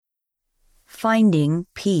Finding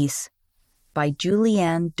Peace by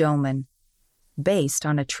Julianne Doman, based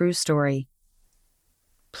on a true story.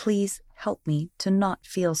 Please help me to not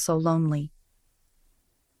feel so lonely.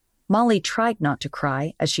 Molly tried not to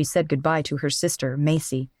cry as she said goodbye to her sister,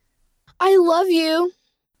 Macy. I love you,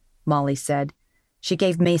 Molly said. She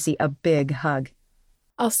gave Macy a big hug.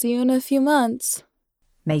 I'll see you in a few months,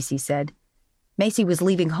 Macy said. Macy was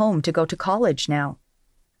leaving home to go to college now.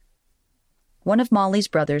 One of Molly's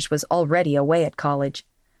brothers was already away at college.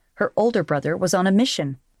 Her older brother was on a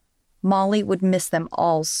mission. Molly would miss them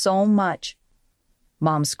all so much.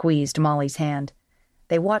 Mom squeezed Molly's hand.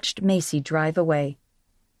 They watched Macy drive away.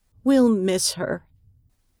 We'll miss her,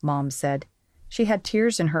 Mom said. She had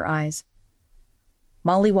tears in her eyes.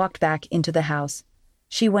 Molly walked back into the house.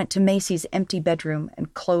 She went to Macy's empty bedroom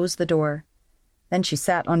and closed the door. Then she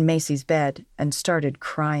sat on Macy's bed and started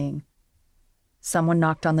crying. Someone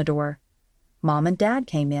knocked on the door. Mom and Dad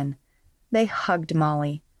came in. They hugged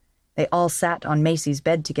Molly. They all sat on Macy's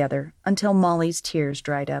bed together until Molly's tears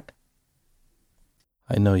dried up.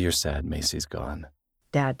 I know you're sad Macy's gone,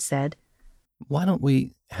 Dad said. Why don't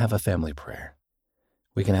we have a family prayer?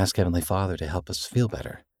 We can ask Heavenly Father to help us feel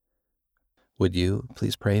better. Would you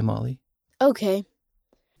please pray, Molly? Okay.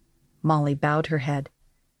 Molly bowed her head.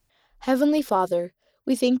 Heavenly Father,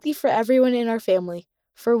 we thank Thee for everyone in our family,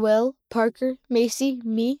 for Will, Parker, Macy,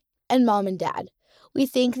 me, and Mom and Dad. We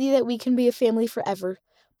thank Thee that we can be a family forever.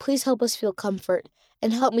 Please help us feel comfort,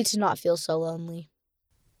 and help me to not feel so lonely.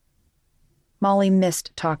 Molly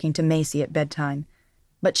missed talking to Macy at bedtime,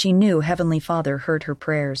 but she knew Heavenly Father heard her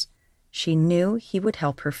prayers. She knew He would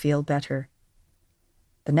help her feel better.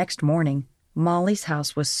 The next morning, Molly's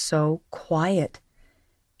house was so quiet.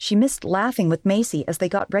 She missed laughing with Macy as they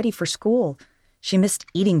got ready for school. She missed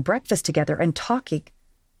eating breakfast together and talking.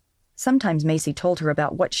 Sometimes Macy told her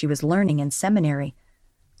about what she was learning in seminary.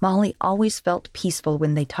 Molly always felt peaceful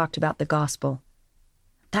when they talked about the gospel.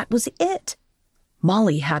 That was it.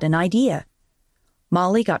 Molly had an idea.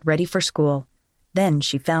 Molly got ready for school. Then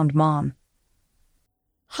she found Mom.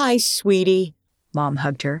 Hi, sweetie. Mom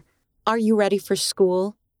hugged her. Are you ready for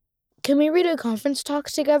school? Can we read a conference talk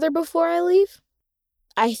together before I leave?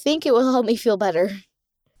 I think it will help me feel better.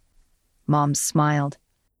 Mom smiled.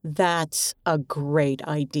 That's a great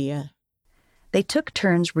idea. They took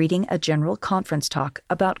turns reading a general conference talk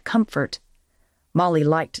about comfort. Molly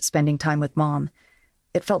liked spending time with Mom.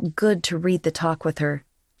 It felt good to read the talk with her.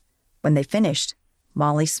 When they finished,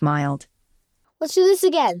 Molly smiled. Let's do this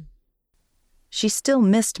again. She still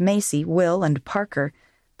missed Macy, Will, and Parker,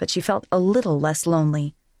 but she felt a little less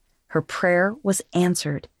lonely. Her prayer was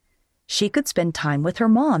answered. She could spend time with her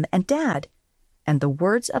Mom and Dad, and the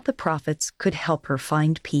words of the prophets could help her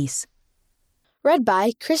find peace. Read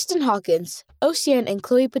by Kristen Hawkins, Ocean and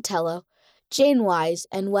Chloe Patello, Jane Wise,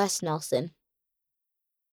 and Wes Nelson.